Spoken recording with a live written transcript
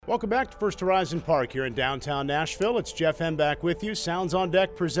Welcome back to First Horizon Park here in downtown Nashville. It's Jeff M. back with you. Sounds on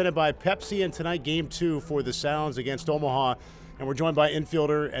Deck presented by Pepsi, and tonight Game 2 for the Sounds against Omaha. And we're joined by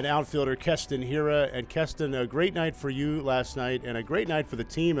infielder and outfielder Keston Hiura. And Keston, a great night for you last night and a great night for the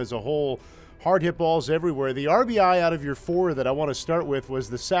team as a whole. Hard hit balls everywhere. The RBI out of your four that I want to start with was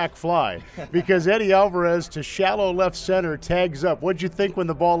the sac fly because Eddie Alvarez to shallow left center tags up. What'd you think when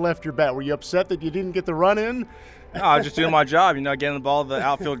the ball left your bat? Were you upset that you didn't get the run in? No, I was just doing my job, getting the ball to the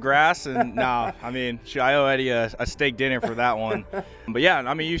outfield grass. And I owe Eddie a steak dinner for that one. But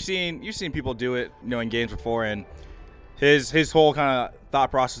yeah, you've seen people do it, in games before, and his whole kind of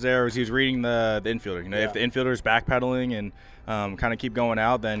thought process there was he was reading the infielder. If the infielder is backpedaling and kind of keep going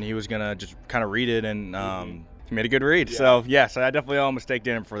out, then he was gonna just kind of read it, and he made a good read. Yeah. So yes, I definitely owe him a steak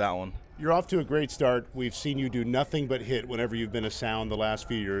dinner for that one. You're off to a great start. We've seen you do nothing but hit whenever you've been a Sound the last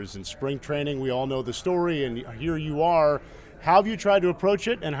few years. In spring training, we all know the story, and here you are. How have you tried to approach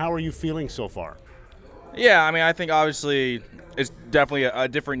it, and how are you feeling so far? Yeah, I think obviously it's definitely a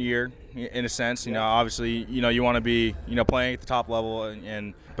different year in a sense. Obviously, you want to be, playing at the top level,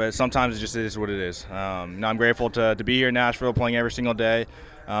 but sometimes it just is what it is. I'm grateful to be here in Nashville playing every single day.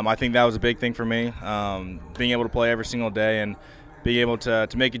 I think that was a big thing for me, being able to play every single day and being able to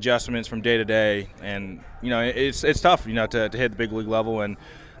make adjustments from day to day. And, it's tough, to hit the big league level. And,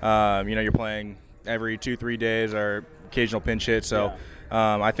 you're playing every 2-3 days or occasional pinch hit. So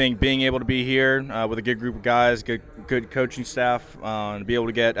I think being able to be here with a good group of guys, good coaching staff, to be able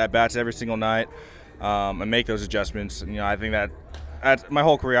to get at-bats every single night and make those adjustments, I think that's my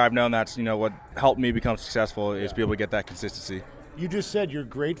whole career I've known that's, what helped me become successful is be able to get that consistency. You just said you're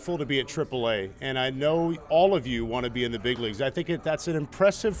grateful to be at AAA, and I know all of you want to be in the big leagues. I think that's an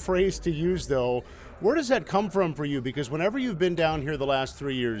impressive phrase to use, though. Where does that come from for you? Because whenever you've been down here the last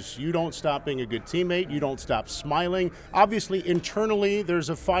 3 years, you don't stop being a good teammate. You don't stop smiling. Obviously, internally, there's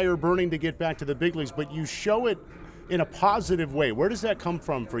a fire burning to get back to the big leagues, but you show it in a positive way. Where does that come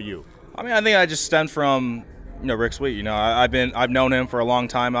from for you? I think I just stemmed from, Rick Sweet. I've known him for a long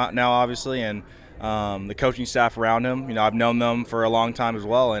time now, obviously, and the coaching staff around him, I've known them for a long time as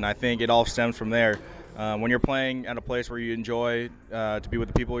well, and I think it all stems from there. When you're playing at a place where you enjoy to be with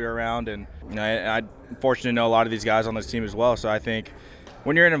the people you're around, and I'm fortunate to know a lot of these guys on this team as well. So I think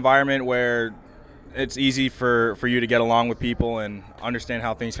when you're in an environment where it's easy for you to get along with people and understand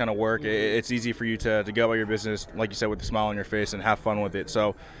how things kind of work, it's easy for you to go about your business, like you said, with a smile on your face and have fun with it.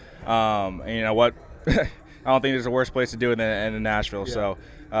 So, you know what? I don't think there's a worse place to do it than in Nashville. Yeah. So,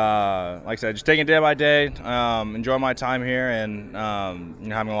 like I said, just taking it day by day, enjoying my time here, and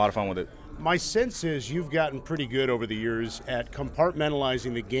having a lot of fun with it. My sense is you've gotten pretty good over the years at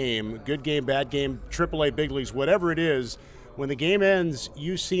compartmentalizing the game, good game, bad game, AAA, big leagues, whatever it is. When the game ends,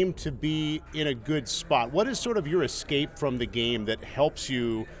 you seem to be in a good spot. What is sort of your escape from the game that helps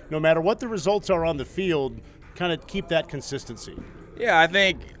you, no matter what the results are on the field, kind of keep that consistency? Yeah, I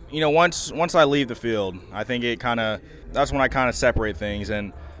think, once I leave the field, I think that's when I kind of separate things.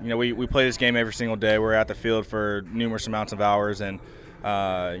 And, we play this game every single day. We're at the field for numerous amounts of hours, and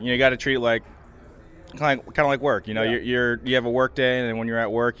you got to treat it like kind of like work. You have a work day, and when you're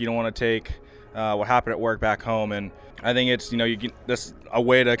at work, you don't want to take what happened at work back home. And I think it's that's a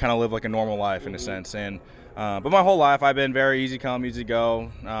way to kind of live like a normal life in a sense. And but my whole life I've been very easy come, easy go.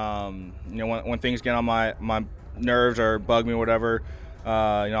 When things get on my nerves or bug me or whatever,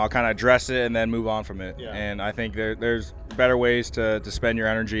 I'll kind of address it and then move on from it. Yeah. And I think there's better ways to spend your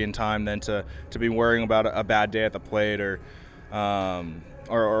energy and time than to be worrying about a bad day at the plate or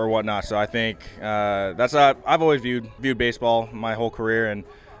whatnot. So I think that's I've always viewed baseball my whole career, and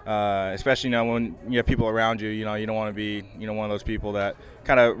especially when you have people around you, you don't want to be one of those people that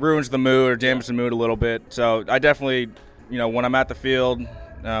kind of ruins the mood or damages the mood a little bit. So I definitely when I'm at the field,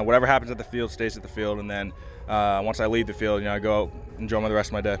 whatever happens at the field stays at the field, and then once I leave the field, I go enjoy the rest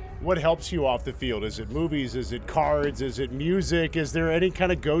of my day. What helps you off the field? Is it movies? Is it cards? Is it music? Is there any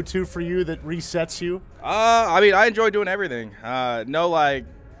kind of go-to for you that resets you? I enjoy doing everything. No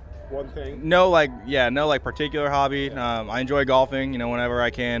one thing. No particular hobby. Yeah. I enjoy golfing. Whenever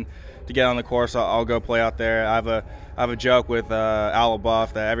I can to get on the course, I'll go play out there. I have a joke with Al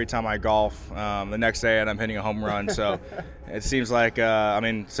LaBeouf that every time I golf, the next day I'm hitting a home run. So it seems like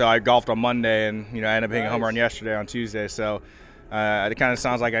so I golfed on Monday, and I ended up hitting a home run yesterday on Tuesday. So it kind of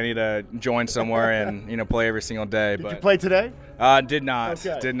sounds like I need to join somewhere and play every single day. Did you play today? Did not.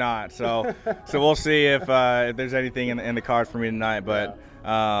 Okay. Did not. So we'll see if there's anything in the cards for me tonight. But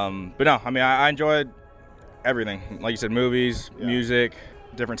no, I enjoyed everything. Like you said, movies, music,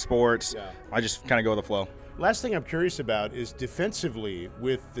 different sports. Yeah. I just kind of go with the flow. Last thing I'm curious about is defensively,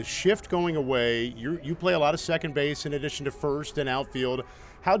 with the shift going away, you play a lot of second base in addition to first and outfield.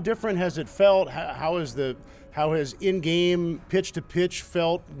 How different has it felt? How has in-game pitch-to-pitch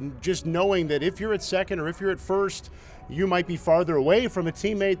felt, just knowing that if you're at second or if you're at first, you might be farther away from a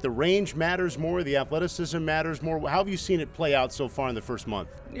teammate? The range matters more, the athleticism matters more. How have you seen it play out so far in the first month?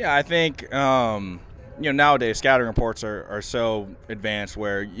 Yeah, I think nowadays scouting reports are so advanced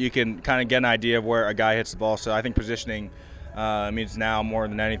where you can kind of get an idea of where a guy hits the ball. So I think positioning means now more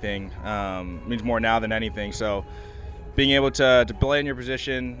than anything, means more now than anything. So being able to play in your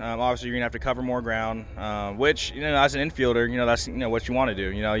position, obviously you're gonna have to cover more ground, which as an infielder, that's what you want to do.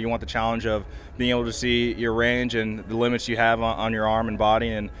 You want the challenge of being able to see your range and the limits you have on your arm and body,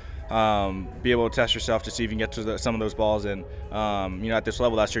 and be able to test yourself to see if you can get to some of those balls. And at this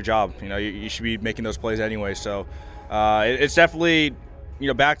level, that's your job. You should be making those plays anyway. So it's definitely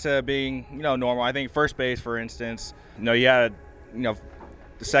back to being normal. I think first base, for instance, you had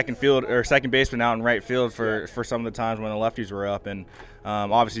the second baseman out in right field for some of the times when the lefties were up, and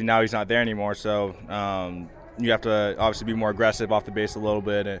obviously now he's not there anymore. So you have to obviously be more aggressive off the base a little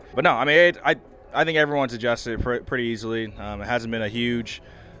bit. But no, I mean I think everyone's adjusted pretty easily. It hasn't been a huge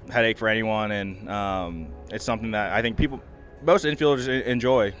headache for anyone, and it's something that I think most infielders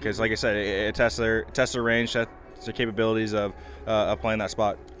enjoy, because like I said, it tests their range, tests their capabilities of playing that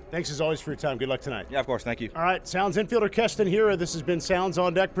spot. Thanks as always for your time. Good luck tonight. Yeah, of course. Thank you. All right, Sounds infielder Keston Hiura. This has been Sounds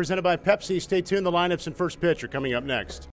on Deck presented by Pepsi. Stay tuned. The lineups and first pitch are coming up next.